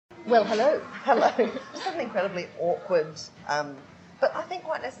Well, hello. Hello. Just had an incredibly awkward, but I think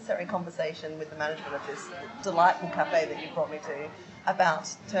quite necessary conversation with the management of this delightful cafe that you brought me to about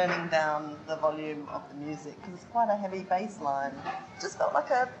turning down the volume of the music because it's quite a heavy bass line. Just felt like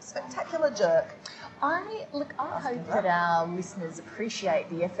a spectacular jerk. I hope that our listeners appreciate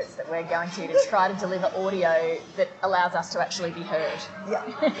the efforts that we're going to try to deliver audio that allows us to actually be heard. Yeah,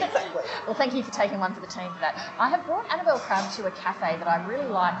 exactly. Well, thank you for taking one for the team for that. I have brought Annabelle Crabb to a cafe that I really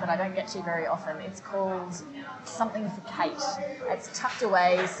like that I don't get to very often. It's called Something for Kate. It's tucked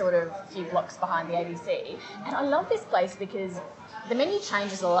away sort of a few blocks behind the ABC. And I love this place because the menu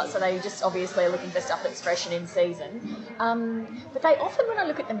changes a lot, so they just obviously are looking for stuff that's fresh and in season. But they often, when I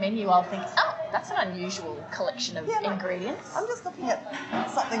look at the menu, I'll think, oh, that's an unusual collection of ingredients. I'm just looking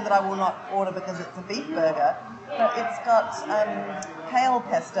at something that I will not order because it's a beef burger, but it's got kale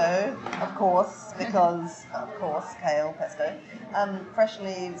pesto, of course, because, of course, kale pesto, fresh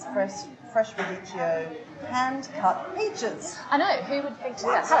leaves, fresh radicchio, hand-cut peaches. I know, who would think to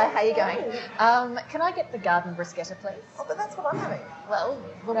do that? Hello, how are you going? Can I get the garden bruschetta, please? Oh, but that's what I'm having. Well,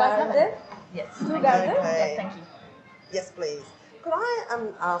 we'll both have it. Yes. Okay. Yes, thank you. Yes, please. Could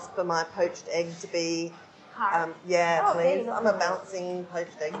I ask for my poached egg to be... Hard. Yeah, Oh, please. very I'm a bouncing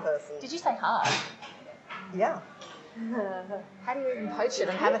poached egg person. Did you say hard? Yeah. How do you even poach it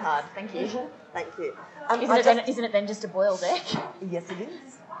and have it hard? Thank you. Thank you. Isn't it then just a boiled egg? Yes, it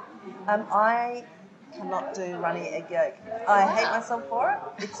is. I cannot do runny egg yolk. I hate myself for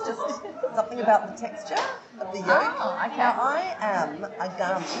it. It's just something about the texture of the yolk. Oh, okay. Now, I am a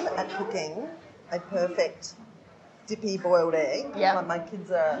gun at cooking a perfect dippy boiled egg. Yep. My kids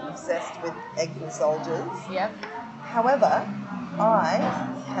are obsessed with eggs and soldiers. Yep. However,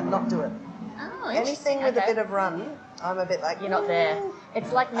 I cannot do it. Oh, Anything with a bit of run, I'm a bit like... You're not there.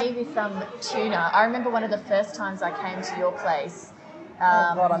 It's like me with tuna. I remember one of the first times I came to your place.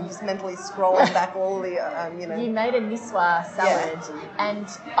 Oh God, I'm just mentally scrolling back all the, You made a niswa salad, and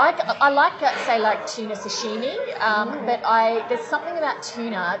I like, say, like tuna sashimi, but there's something about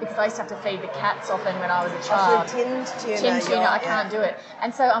tuna, because I used to have to feed the cats often when I was a child. Tinned tuna. Tinned tuna, I can't do it.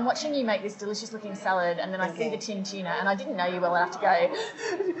 And so I'm watching you make this delicious looking salad, and then I see the tinned tuna, and I didn't know you well enough to go,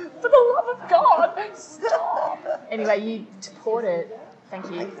 for the love of God, stop. Anyway, you poured it. Thank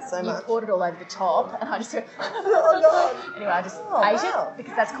you. Thank you so much. You poured it all over the top, and I just go, Oh God. Anyway, I just ate it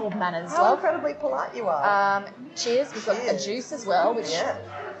because that's called manners. How incredibly polite you are. Cheers. We've got a juice as well, which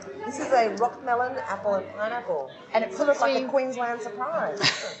This is a rock melon, apple, and pineapple. And it's sort of like a Queensland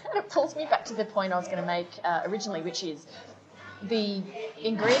surprise. And it pulls me back to the point I was going to make originally, which is the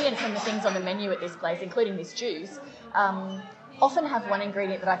ingredients and the things on the menu at this place, including this juice, often have one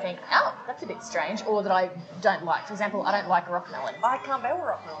ingredient that I think, oh, that's a bit strange, or that I don't like. For example, I don't like rock melon. I can't bear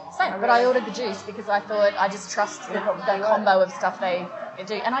rock melon. Same, but I ordered the juice because I thought I just trust the combo of stuff they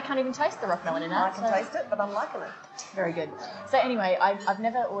do. And I can't even taste the rock melon in that. I can taste it, but I'm liking it. Very good. So anyway, I've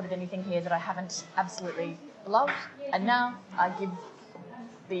never ordered anything here that I haven't absolutely loved, and now I give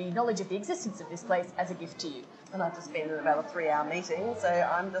the knowledge of the existence of this place as a gift to you. And I've just been in about a 3-hour meeting, so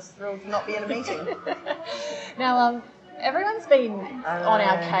I'm just thrilled to not be in a meeting. Now, everyone's been on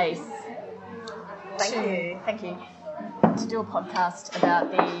our case. Thank you. To do a podcast about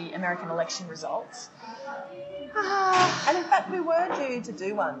the American election results. And in fact, we were due to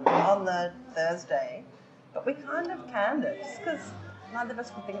do one on the Thursday, but we kind of canned it because neither of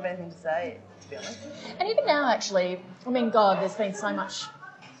us could think of anything to say, to be honest. And even now, actually, I mean, God, there's been so much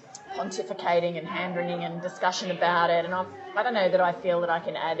pontificating and hand-wringing and discussion about it, and I don't know that I feel that I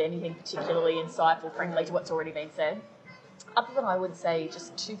can add anything particularly insightful, frankly, to what's already been said. Other than I would say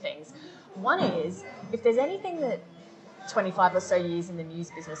just two things. One is, if there's anything that 25 or so years in the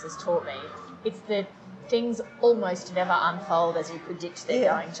news business has taught me, it's that things almost never unfold as you predict they're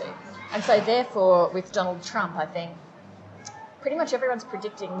going to. And so therefore, with Donald Trump, I think pretty much everyone's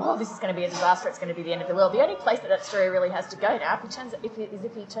predicting, well, this is going to be a disaster, it's going to be the end of the world. The only place that story really has to go now if he turns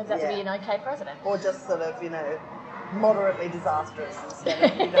out to be an okay president. Or just sort of, moderately disastrous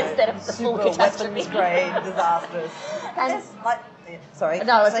instead of the full catastrophe. weapons grade disastrous. And sorry.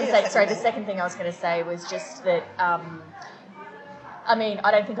 No, I was going to say, sorry, the second thing I was going to say was just that,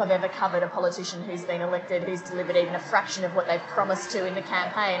 I don't think I've ever covered a politician who's been elected who's delivered even a fraction of what they've promised to in the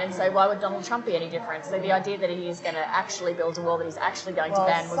campaign, and so why would Donald Trump be any different? So the idea that he is going to actually build a wall, that he's actually going to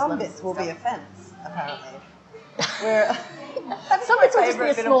ban Muslims. Some bits will be offence, apparently. Some bits will just be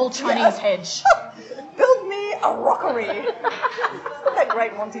a small Chinese hedge. Build me a rockery. That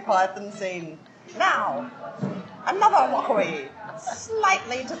great Monty Python scene. Now, another rockery.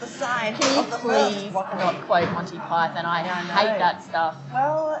 Slightly to the side of the please not quote Monty Python? I hate that stuff.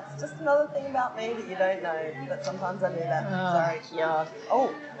 Well, it's just another thing about me that you don't know, but sometimes I do that. Sorry. God.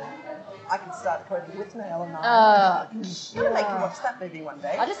 Oh, I could start quoting Withnail and I. Gotta make you watch that movie one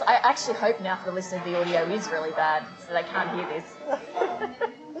day. I actually hope now for the listener the audio is really bad, so they can't hear this.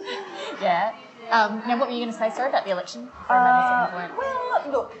 Yeah. Now, what were you going to say? Sorry about the election. Well,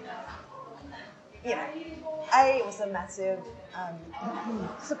 look, you know, it was a massive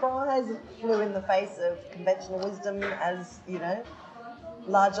surprise. It flew in the face of conventional wisdom, as you know,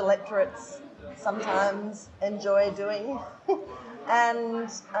 large electorates sometimes enjoy doing. And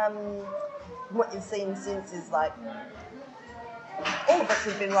what you've seen since is like all of us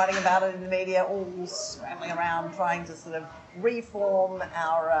have been writing about it in the media, all scrambling around trying to sort of reform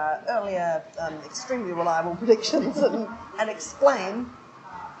our earlier extremely reliable predictions and explain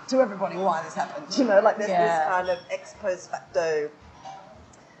to everybody why this happened. You know, like there's this kind of ex post facto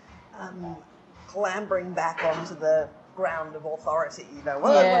clambering back onto the ground of authority. You know,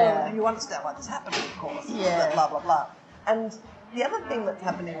 well, you understand why this happened, of course. Yeah. Blah, blah, blah. And the other thing that's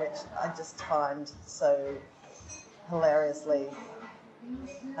happening, which I just find so hilariously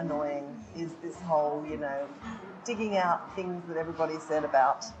annoying, is this whole, you know, digging out things that everybody said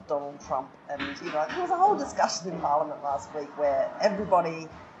about Donald Trump. And, you know, there was a whole discussion in Parliament last week where everybody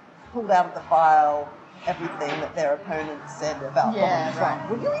pulled out of the file everything that their opponents said about Donald Trump.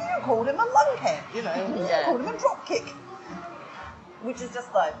 Well, you called him a lunghead, you know, you called him a dropkick, which is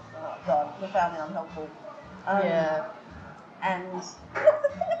just like, oh God, profoundly unhelpful. And look, the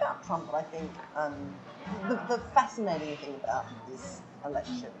thing about Trump that I think, the fascinating thing about this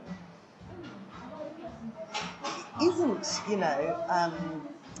election isn't, you know,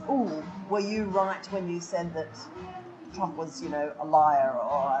 were you right when you said that Trump was, you know, a liar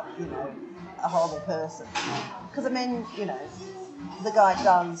or, you know, a horrible person? Because, I mean, you know, the guy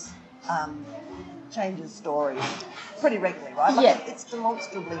does change his story pretty regularly, right? Like it's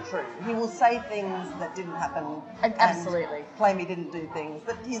demonstrably true. He will say things that didn't happen. Absolutely. And claim he didn't do things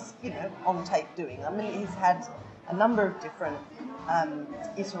that he's, you know, on tape doing. I mean, he's had a number of different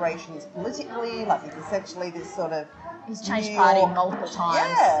iterations politically, like he's essentially this sort of... He's changed party multiple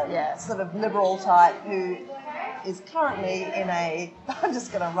times. Yeah, sort of liberal type who is currently in a I'm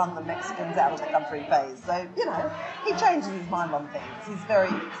just going to run the Mexicans out of the country phase. So, you know, he changes his mind on things. He's very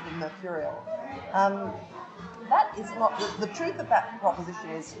sort of mercurial. That is not... The truth of that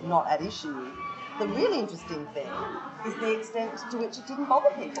proposition is not at issue. The really interesting thing is the extent to which it didn't bother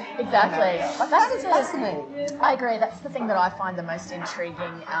people. Exactly. Like, that is fascinating. I agree. That's the thing that I find the most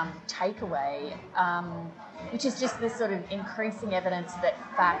intriguing takeaway, which is just this sort of increasing evidence that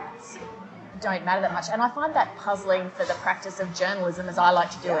facts don't matter that much. And I find that puzzling for the practice of journalism, as I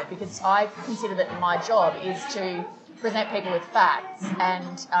like to do it, because I consider that my job is to present people with facts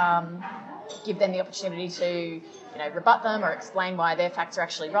and give them the opportunity to, you know, rebut them or explain why their facts are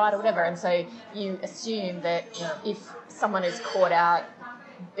actually right or whatever. And so you assume that, you know, if someone is caught out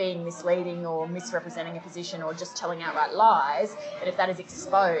being misleading or misrepresenting a position or just telling outright lies, that if that is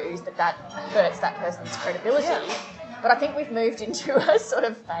exposed, that hurts that person's credibility. Yeah. But I think we've moved into a sort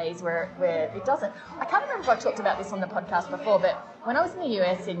of phase where it doesn't. I can't remember if I talked about this on the podcast before, but when I was in the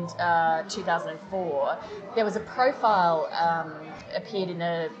US in 2004, there was a profile appeared in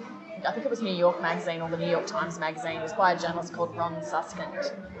I think it was New York Magazine or the New York Times Magazine. It was by a journalist called Ron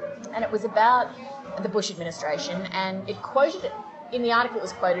Suskind. And it was about the Bush administration, and it quoted... In the article, it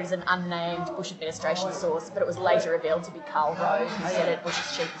was quoted as an unnamed Bush administration source, but it was later revealed to be Karl Rove, who said it,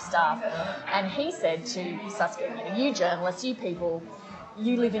 Bush's chief of staff. And he said to Suskind, you know, you journalists, you people,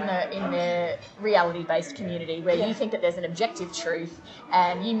 you live in the reality-based community where you think that there's an objective truth,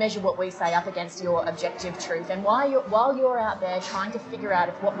 and you measure what we say up against your objective truth. And while you're out there trying to figure out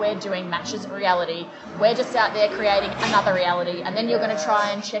if what we're doing matches reality, we're just out there creating another reality, and then you're going to try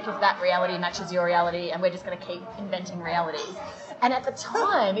and check if that reality matches your reality, and we're just going to keep inventing realities. And at the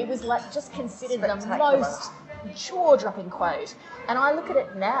time, it was like just considered the most jaw-dropping quote. And I look at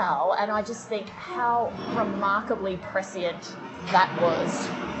it now, and I just think how remarkably prescient that was.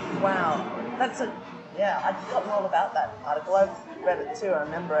 Wow, I'd forgotten all about that article. I've read it too. I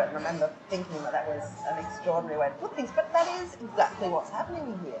remember it, and I remember thinking that was an extraordinary way to put things. But that is exactly what's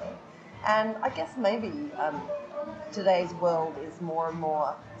happening here. And I guess maybe today's world is more and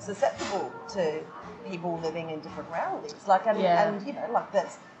more susceptible to people living in different realities. And you know, like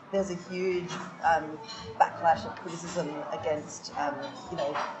there's a huge backlash of criticism against, you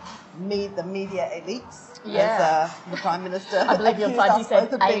know, the media elites, as the Prime Minister I believe you're glad you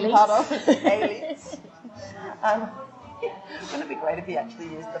said elites. Elites. Wouldn't it be great if he actually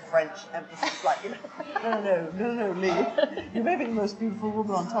used the French emphasis, like, you know, no, Lee, you may be the most beautiful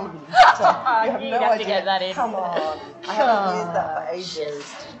woman on television. So you have You'd no have to idea. get that in. Come on, I haven't used that for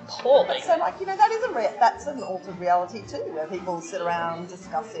ages. Appalling. So, like, you know, that is that's an altered reality too, where people sit around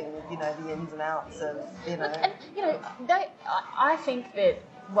discussing, you know, the ins and outs of, you know. And, you know, I think that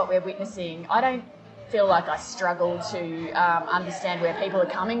what we're witnessing, I don't feel like I struggle to understand where people are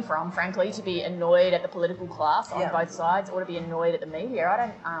coming from, frankly, to be annoyed at the political class on both sides or to be annoyed at the media. I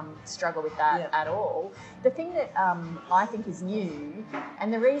don't struggle with that at all. The thing that I think is new,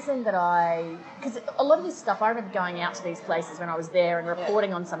 and the reason that because a lot of this stuff, I remember going out to these places when I was there and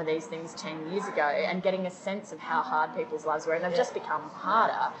reporting on some of these things 10 years ago and getting a sense of how hard people's lives were, and they've just become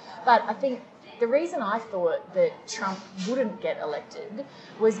harder. But I think the reason I thought that Trump wouldn't get elected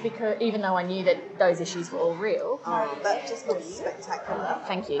was because, even though I knew that those issues were all real. Oh, that just looks spectacular.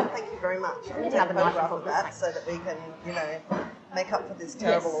 Thank you. Thank you very much. We'll take Another a knife photograph and of fork. that so that we can, you know, make up for this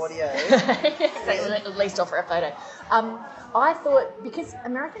terrible audio. So at least offer a photo. I thought, because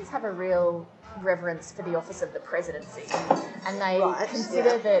Americans have a real reverence for the office of the presidency, and they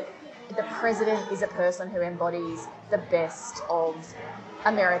consider that the president is a person who embodies the best of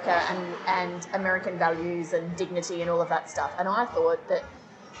America and American values and dignity and all of that stuff. And I thought that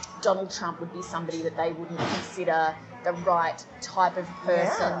Donald Trump would be somebody that they wouldn't consider the right type of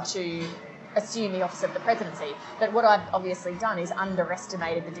person to assume the office of the presidency. But what I've obviously done is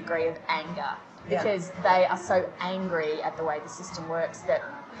underestimated the degree of anger, because they are so angry at the way the system works that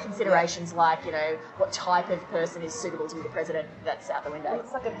considerations like, you know, what type of person is suitable to be the president, that's out the window.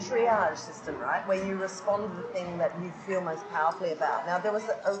 It's like a triage system, right, where you respond to the thing that you feel most powerfully about. Now, there was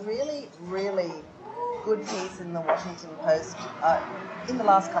a really, really good piece in the Washington Post in the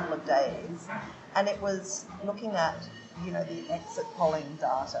last couple of days, and it was looking at, you know, the exit polling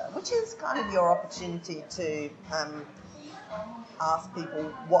data, which is kind of your opportunity to ask people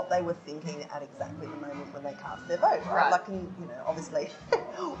what they were thinking at exactly the moment when they cast their vote. Right? Like, you know, obviously,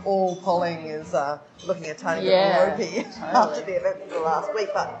 all polling is looking a tiny bit ropey after the events of the last week.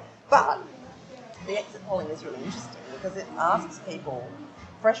 But the exit polling is really interesting because it asks people,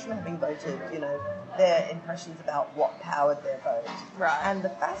 fresh from having voted, you know, their impressions about what powered their vote. Right. And the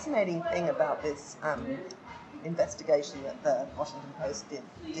fascinating thing about this investigation that the Washington Post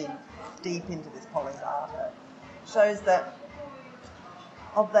did deep into this polling data shows that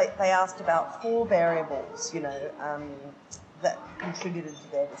they asked about 4 variables, you know, that contributed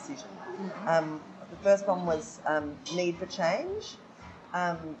to their decision. The first one was need for change.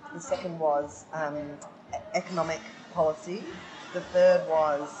 The second was economic policy. The third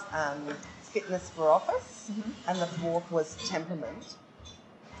was fitness for office. And the fourth was temperament.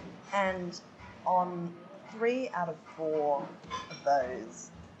 And on 3 out of 4 of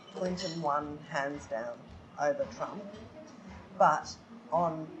those, Clinton won hands down over Trump. But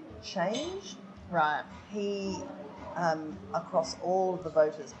on change, he, across all of the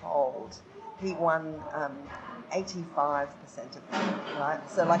voters polled, he won 85% of them, right?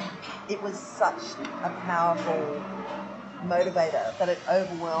 So, like, it was such a powerful motivator that it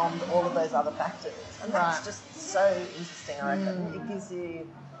overwhelmed all of those other factors. And that's just so interesting, I reckon. It gives you...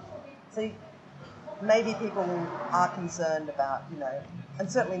 So maybe people are concerned about, you know,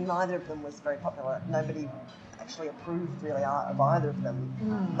 and certainly neither of them was very popular. Nobody actually approved really of either of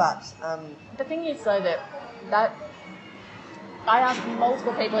them. But the thing is, though, that I asked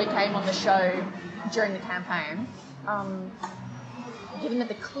multiple people who came on the show during the campaign, given that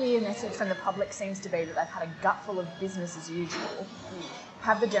the clear message from the public seems to be that they've had a gutful of business as usual,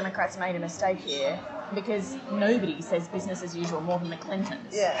 have the Democrats made a mistake here? Because nobody says business as usual more than the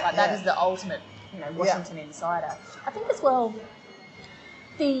Clintons. That is the ultimate, you know, Washington insider. I think as well,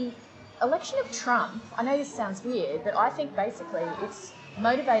 the election of Trump, I know this sounds weird, but I think basically it's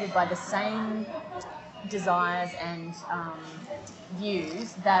motivated by the same desires and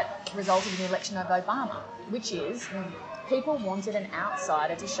views that resulted in the election of Obama, which is people wanted an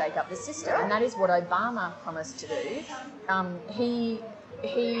outsider to shake up the system, and that is what Obama promised to do. He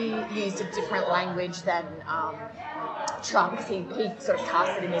used a different language than Trump, because he sort of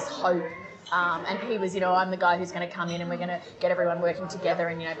cast it in this hope. And he was, you know, I'm the guy who's going to come in and we're going to get everyone working together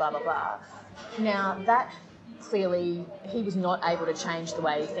and, you know, blah, blah, blah. Now, that clearly, he was not able to change the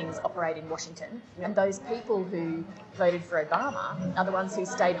way things operate in Washington. And those people who voted for Obama are the ones who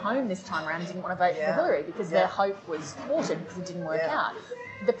stayed home this time around and didn't want to vote for Hillary because their hope was thwarted because it didn't work out.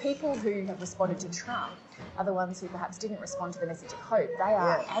 The people who have responded to Trump are the ones who perhaps didn't respond to the message of hope. They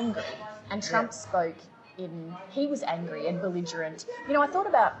are angry. And Trump spoke he was angry and belligerent. You know, I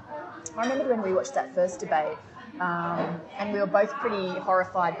remembered when we watched that first debate, And we were both pretty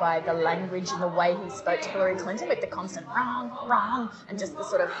horrified by the language and the way he spoke to Hillary Clinton, with the constant wrong, wrong, and just the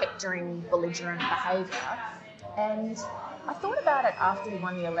sort of hectoring, belligerent behaviour. And I thought about it after he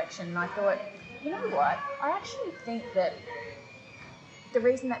won the election, and I thought, you know what? I actually think that the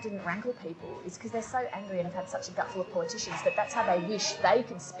reason that didn't rankle people is because they're so angry and have had such a gut full of politicians that that's how they wish they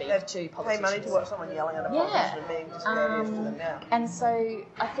could speak to politicians. Pay money to watch someone yelling at a politician and being discourteous to them, yeah. And so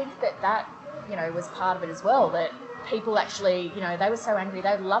I think that, you know, was part of it as well, that people actually, you know, they were so angry,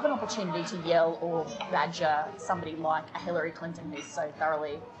 they would love an opportunity to yell or badger somebody like a Hillary Clinton who's so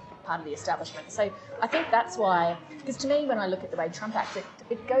thoroughly part of the establishment. So I think that's why, because to me, when I look at the way Trump acts,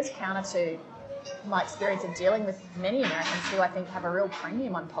 it goes counter to my experience of dealing with many Americans who I think have a real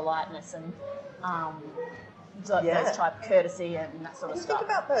premium on politeness and those type of courtesy and that sort of stuff. Think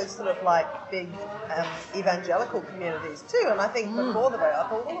about those sort of like big evangelical communities too, and I think before the vote I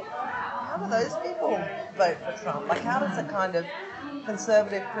thought, well, how do those people vote for Trump? Like, how does a kind of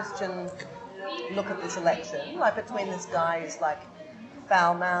conservative Christian look at this election? Like, between this guy who's like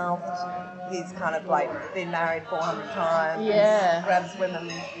foul-mouthed, he's kind of like been married 400 times, grabs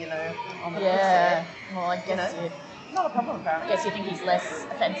women, you know, on the pussy. Well, I guess not a problem apparently. I guess you think he's less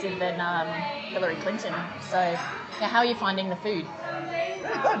offensive than Hillary Clinton. So, now how are you finding the food?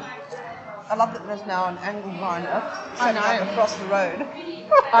 Really good. I love that there's now an angle grinder setting up across the road.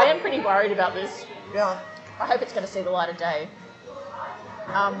 I am pretty worried about this. Yeah. I hope it's going to see the light of day.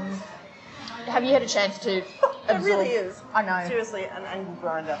 Have you had a chance to absorb? It really is. I know. Seriously, an angle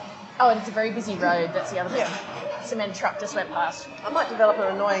grinder. Oh, and it's a very busy road. That's the other thing. Yeah. Cement truck just went past. I might develop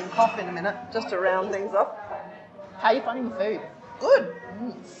an annoying cough in a minute, just to round things up. How are you finding the food? Good.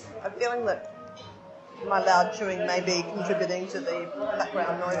 I'm feeling that my loud chewing may be contributing to the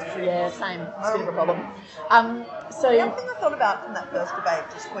background noise. Yeah, same. It's a bit of a problem. So the other thing I thought about from that first debate,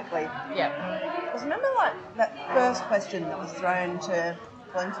 just quickly, was remember like that first question that was thrown to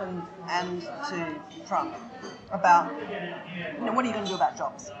Clinton and to Trump about, you know, what are you going to do about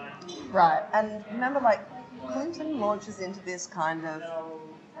jobs? Right. And remember, like, Clinton launches into this kind of,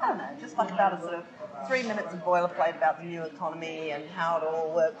 I don't know, just like about a sort of 3 minutes of boilerplate about the new economy and how it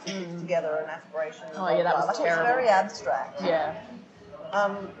all works and fits together and aspirations. Oh, yeah, that was like, terrible. It's very abstract. Yeah.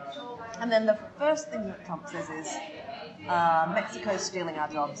 And then the first thing that Trump says is, Mexico's stealing our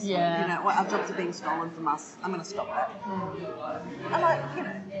jobs. Yeah. You know, our jobs are being stolen from us. I'm going to stop that. And like, you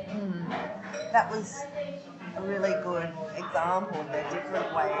know, that was a really good example of their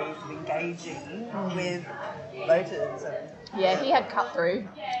different ways of engaging with voters. And, he had cut through.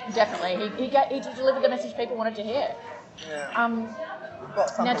 Definitely. He delivered the message people wanted to hear. Yeah.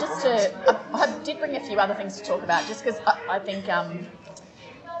 Now, I did bring a few other things to talk about, just because I think, I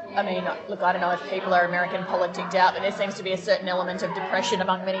mean, look, I don't know if people are American politicked out, but there seems to be a certain element of depression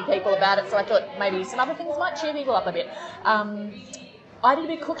among many people about it, so I thought maybe some other things might cheer people up a bit. I did a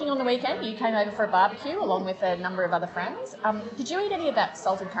bit of cooking on the weekend. You came over for a barbecue along with a number of other friends. Did you eat any of that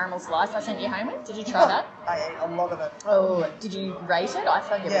salted caramel slice I sent you home with? Did you try that? I ate a lot of it. Oh, did you rate it? I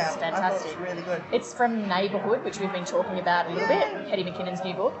thought it was fantastic. I thought it was really good. It's from Neighbourhood, which we've been talking about a little bit, Hetty McKinnon's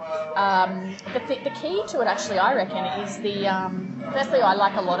new book. The key to it, actually, I reckon, is the... firstly, I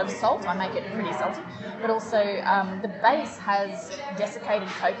like a lot of salt. I make it pretty salty. But also, the base has desiccated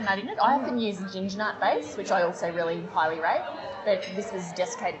coconut in it. I often use ginger nut base, which I also really highly rate. But this was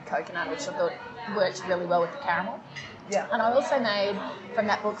desiccated coconut, which I thought worked really well with the caramel. Yeah. And I also made, from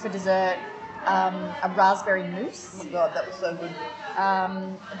that book for dessert, a raspberry mousse. Oh my God, that was so good.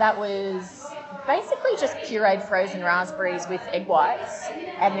 That was basically just pureed frozen raspberries with egg whites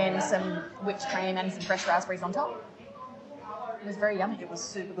and then some whipped cream and some fresh raspberries on top. It was very yummy. It was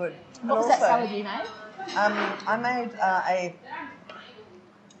super good. What was that salad you made? I made a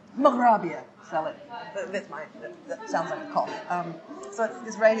magrabia salad. That sounds like a cough. So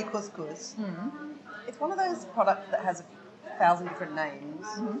it's Israeli couscous. It's one of those products that has 1,000 different names,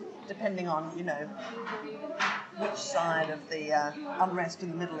 depending on, you know, which side of the unrest in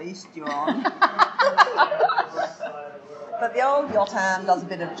the Middle East you're on. But the old Yotam does a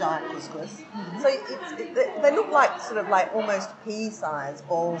bit of giant couscous. So they look like sort of like almost pea-sized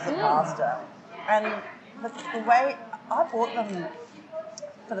balls of pasta. And the way I bought them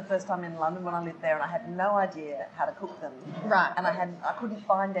for the first time in London when I lived there, and I had no idea how to cook them. Right. And I couldn't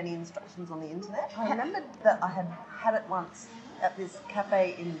find any instructions on the internet. I remembered that I had it once at this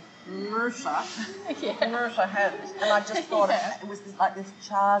cafe in Mercer. Mercer Head. And I just thought it was this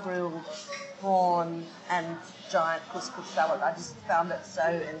char-grilled prawn and giant couscous salad. I just found it so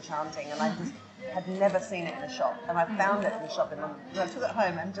enchanting, and I just had never seen it in a shop. And I found it in a shop in London. And I took it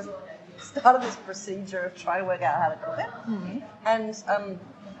home and just started this procedure of trying to work out how to cook it. And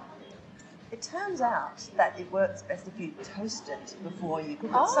it turns out that it works best if you toast it before you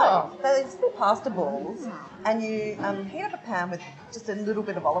cook it. Oh. So it's little pasta balls, and you heat up a pan with just a little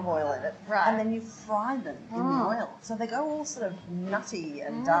bit of olive oil in it, Right. and then you fry them in the oil. So they go all sort of nutty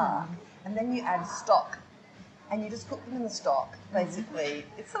and dark, and then you add stock. And you just cook them in the stock, basically.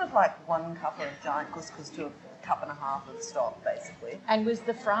 It's sort of like 1 cup of giant couscous to a cup and a half of stock, basically. And was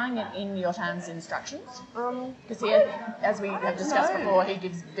the frying it in Yotan's instructions? Because as we have don't discussed know. before, he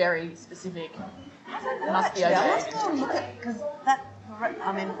gives very specific. I don't know, Must be actually. I okay. must go and look at, because that,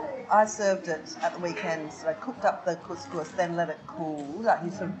 I mean, I served it at the weekend, so I cooked up the couscous, then let it cool, like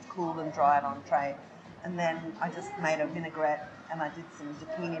you sort of cooled and dried on a tray, and then I just made a vinaigrette, and I did some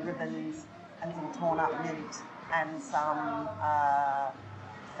zucchini ribbons, and some torn up mint, and some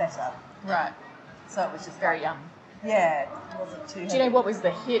feta. Right. So it was just Very like, yum. yeah, it wasn't too Do you know what was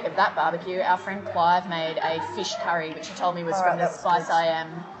the hit of that barbecue? Our friend Clive made a fish curry, which he told me was Oh, from the that was Spice good. I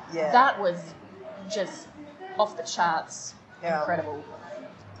Am. Yeah. That was just off the charts. Yeah. Incredible.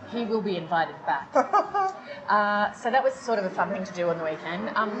 He will be invited back. So that was sort of a fun thing to do on the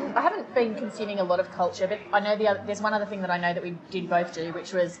weekend. I haven't been consuming a lot of culture, but I know there's one other thing that I know that we did both do,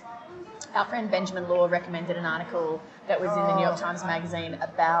 which was our friend Benjamin Law recommended an article that was in the New York Times Magazine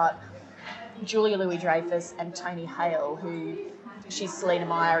about Julia Louis-Dreyfus and Tony Hale, who she's Selena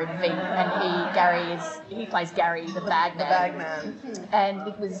Meyer in Veep, and he plays Gary, the bag The man. bag man. And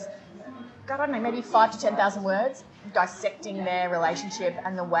it was, God, I don't know, maybe 5,000 to 10,000 words dissecting their relationship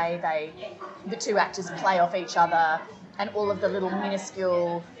and the way the two actors play off each other, and all of the little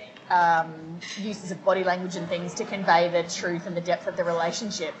minuscule uses of body language and things to convey the truth and the depth of the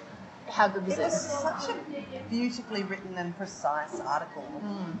relationship. How good was It it? was such a beautifully written and precise article.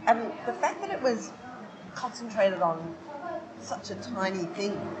 And the fact that it was concentrated on such a tiny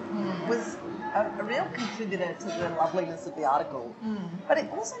thing was a real contributor to the loveliness of the article. But it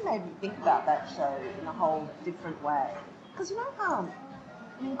also made me think about that show in a whole different way. Because you know how,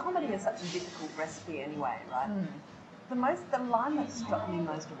 I mean, comedy is such a difficult recipe anyway, right? The line that struck me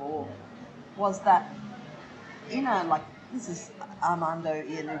most of all was that this is Armando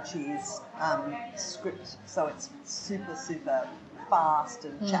Iannucci's script, so it's super, super fast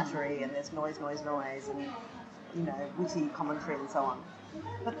and chattery, and there's noise, and, you know, witty commentary and so on.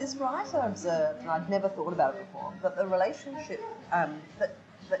 But this writer observed, and I'd never thought about it before, that the relationship, that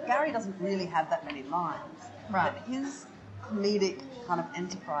Gary doesn't really have that many lines. Right. That his comedic kind of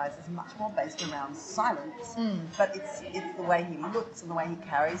enterprise is much more based around silence, but it's the way he looks and the way he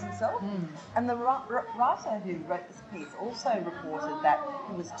carries himself. And the writer who wrote this piece also reported that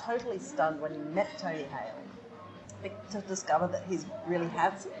he was totally stunned when he met Tony Hale to discover that he's really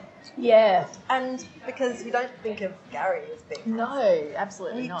handsome. Yeah. And because you don't think of Gary as being No,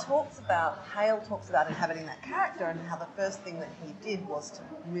 absolutely not. Hale talks about inhabiting that character and how the first thing that he did was to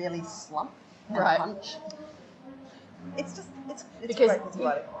really slump and Right. punch. It's Because great to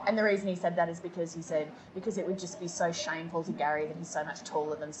write it. and the reason he said that is because he said it would just be so shameful to Gary that he's so much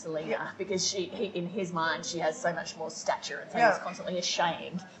taller than Selena, Yeah. because he in his mind she has so much more stature, and so Yeah. he's constantly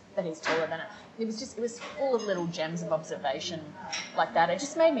ashamed that he's taller than her. It was full of little gems of observation like that. It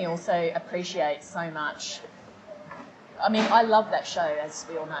just made me also appreciate so much. I mean, I love that show, as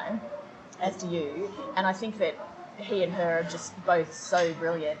we all know, as do you, and I think that he and her are just both so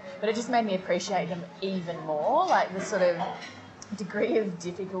brilliant, but it just made me appreciate him even more, like the sort of degree of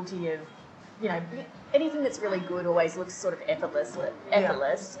difficulty of, you know, anything that's really good always looks sort of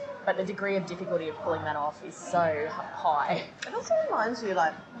effortless, but the degree of difficulty of pulling that off is so high. It also reminds you,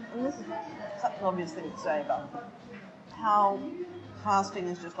 like, and this is such an obvious thing to say, but how casting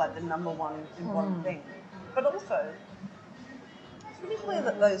is just like the number one important thing. But also, it's really clear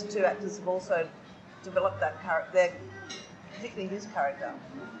that those two actors have also developed that character, particularly his character,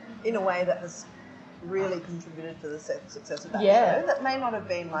 in a way that has really contributed to the success of that show. That may not have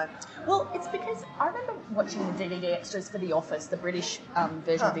been like... Well, it's because I remember watching the DVD extras for The Office, the British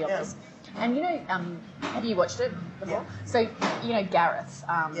version of The Office. And, you know, have you watched it before? Yeah. So, you know, Gareth,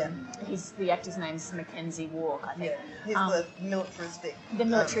 the actor's name's Mackenzie Walk, I think. Yeah, he's the militaristic... The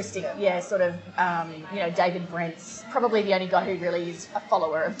militaristic, sort of, you know, David Brent's probably the only guy who really is a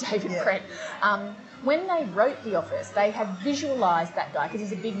follower of David Brent. When they wrote The Office, they had visualised that guy, because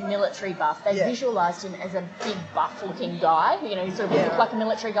he's a big military buff. They visualised him as a big buff-looking guy, you know, he sort of looked like a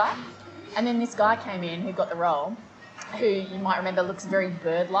military guy. And then this guy came in who got the role, who you might remember looks very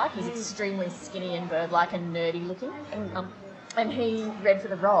bird-like. He's extremely skinny and bird-like and nerdy looking. And he read for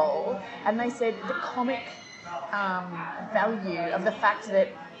the role, and they said the comic value of the fact that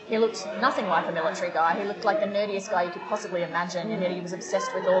He looked nothing like a military guy. He looked like the nerdiest guy you could possibly imagine, and yet he was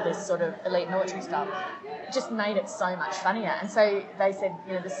obsessed with all this sort of elite military stuff. It just made it so much funnier. And so they said,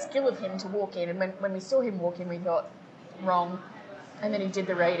 the skill of him to walk in, and when we saw him walk in, we thought, wrong. And then he did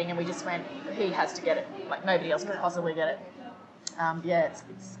the reading, and we just went, he has to get it. Like, nobody else could possibly get it.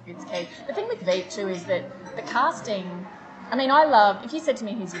 It's key. The thing with Veep, too, is that the casting... I mean, if you said to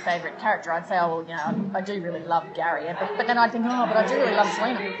me who's your favourite character, I'd say, I do really love Gary. But then I'd think, but I do really love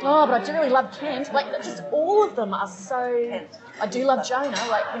Selena. Oh, but I do really love Kent. Like, just all of them are so... Kent. I do love Jonah.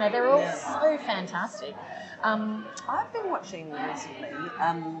 Like, they're all so fantastic. I've been watching recently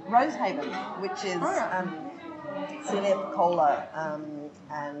Rosehaven, which is Celia Piccola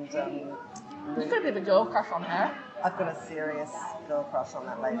and... You've got a bit of a girl crush on her. I've got a serious girl crush on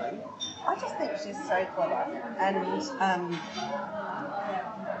that lady. I just think she's so clever. And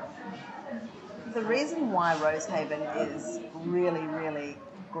the reason why Rosehaven is really, really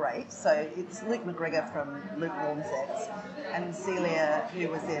great, so it's Luke McGregor from Lukewarm Sex, and Celia, who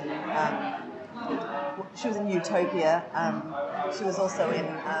was in Utopia. She was also in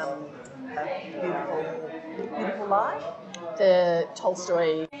Beautiful Life. The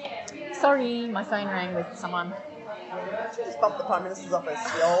Tolstoy... Sorry, my phone rang with someone. She just bumped the Prime Minister's office,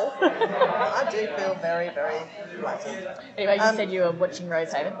 y'all. I do feel very, very flattered. Anyway, you said you were watching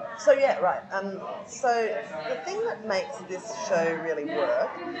Rosehaven. So, yeah, right. So the thing that makes this show really work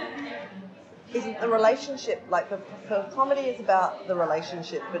is the relationship, like the comedy is about the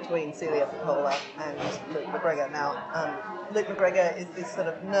relationship between Celia Piccola and Luke McGregor. Now, Luke McGregor is this sort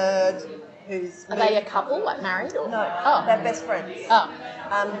of nerd who's... Are they a couple, like married? Or? No, they're best friends. Oh.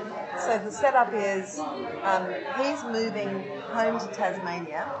 So the setup is he's moving home to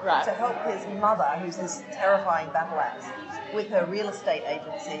Tasmania to help his mother, who's this terrifying battle axe, with her real estate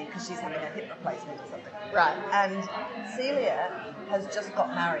agency because she's having a hip replacement or something. Right. And Celia has just got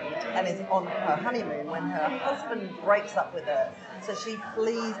married and is on her honeymoon when her husband breaks up with her. So she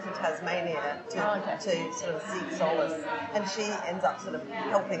flees to Tasmania to sort of seek solace. And she ends up sort of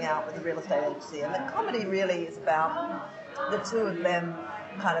helping out with the real estate agency. And the comedy really is about the two of them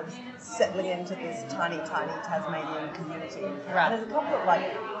kind of settling into this tiny, tiny Tasmanian community. Right. And there's a couple of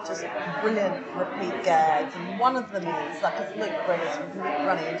just brilliant repeat gags, and one of them is it's Luke McGregor's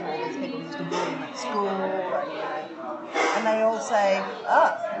running into all these people who used to bully him at school, and they all say,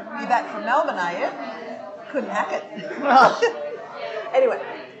 "You back from Melbourne, are you?" Couldn't hack it. Anyway,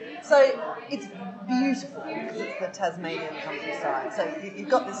 so it's beautiful because it's the Tasmanian countryside. So you've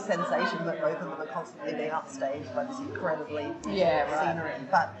got this sensation that both of them are constantly being upstaged by this incredibly scenery.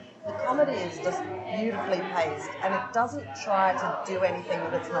 But the comedy is just beautifully paced, and it doesn't try to do anything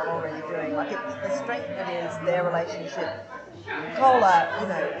that it's not already doing. The strength of it is their relationship. Cola,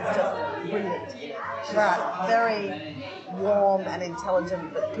 is just brilliant. She's very warm and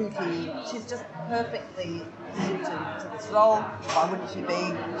intelligent, but kooky. She's just perfectly suited to this role. Why wouldn't she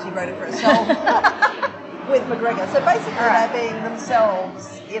be? She wrote it for herself with McGregor. So basically, they're being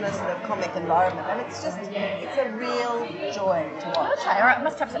themselves in a sort of comic environment, and it's a real joy to watch. Okay, all right, I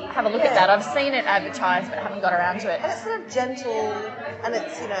must have to have a look at that. I've seen it advertised, but haven't got around to it. And it's sort of gentle, and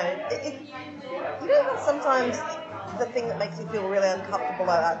it's how sometimes the thing that makes you feel really uncomfortable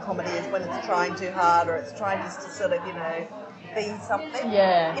about comedy is when it's trying too hard or it's trying just to sort of, be something.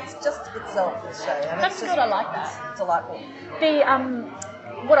 Yeah. It's just itself, this show. And That's good, I like that. It's delightful.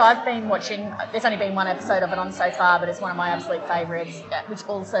 What I've been watching, there's only been one episode of it on so far, but it's one of my absolute favourites, which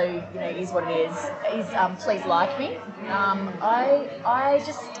also, is what it is Please Like Me. I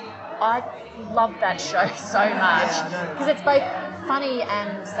love that show so much because it's both funny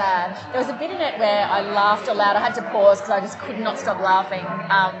and sad. There was a bit in it where I laughed aloud. I had to pause because I just could not stop laughing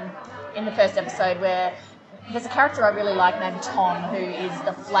in the first episode where there's a character I really like named Tom, who is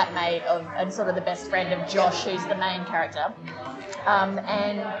the flatmate of and sort of the best friend of Josh, who's the main character,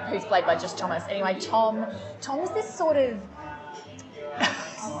 and who's played by Josh Thomas. Anyway, Tom was this sort of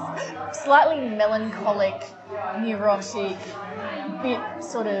slightly melancholic, neurotic, bit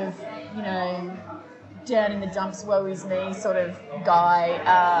sort of, down in the dumps, woe is me sort of guy.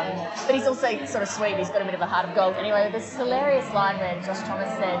 But he's also sort of sweet. He's got a bit of a heart of gold. Anyway, there's this hilarious line where Josh Thomas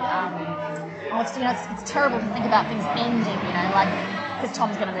said, it's terrible to think about things ending, because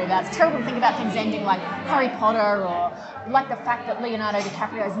Tom's going to move out. It's terrible to think about things ending like Harry Potter or like the fact that Leonardo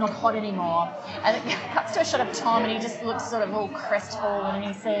DiCaprio is not hot anymore. And it cuts to a shot of Tom and he just looks sort of all crestfallen and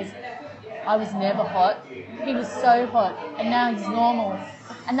he says, I was never hot. He was so hot and now he's normal.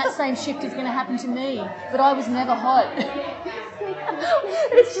 And that same shift is going to happen to me, but I was never hot.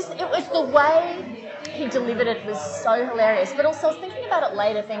 It was the way he delivered it was so hilarious. But also I was thinking about it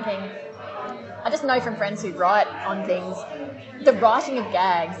later thinking, I just know from friends who write on things, the writing of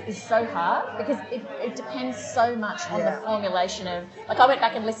gags is so hard because it depends so much on the formulation of, like I went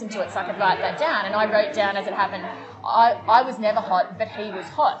back and listened to it so I could write that down, and I wrote down as it happened, I was never hot, but he was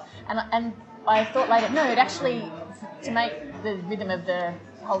hot. And I thought later, no, it actually, to make the rhythm of the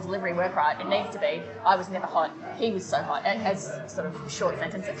whole delivery work right, it needs to be, I was never hot, he was so hot, as sort of short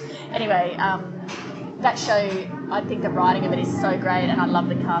sentences. Anyway, that show, I think the writing of it is so great, and I love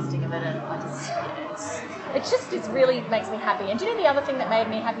the casting of it, and I just, it really makes me happy. And do you know the other thing that made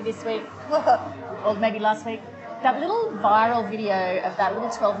me happy this week, or maybe last week? That little viral video of that little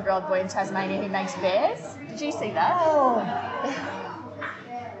 12-year-old boy in Tasmania who makes bears. Did you see that? Oh.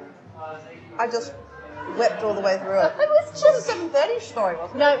 I just wept all the way through it. It was just a 7:30 story,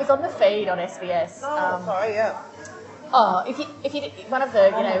 wasn't it? No, it was on the feed on SBS. Oh, sorry, yeah. Oh, if you one of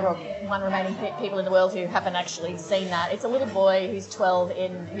the one remaining people in the world who haven't actually seen that, it's a little boy who's 12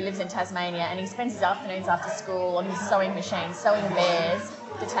 who lives in Tasmania, and he spends his afternoons after school on his sewing machine sewing bears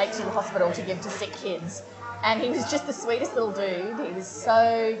to take to the hospital to give to sick kids. And he was just the sweetest little dude. He was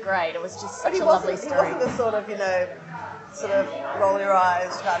so great. It was just such a lovely story. He wasn't the sort of roll your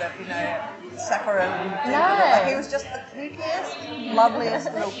eyes kind of, saccharine. No. He was just the kookiest,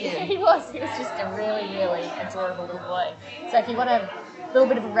 loveliest little kid. He was just a really, really adorable little boy. So if you want a little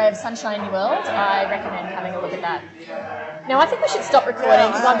bit of a ray of sunshine in your world, I recommend having a look at that. Now, I think we should stop recording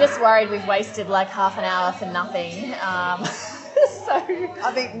because I'm just worried we've wasted like half an hour for nothing. So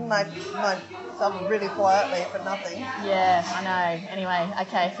I've eaten my some really quietly for nothing. Yeah, I know. Anyway,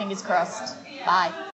 okay, fingers crossed. Bye.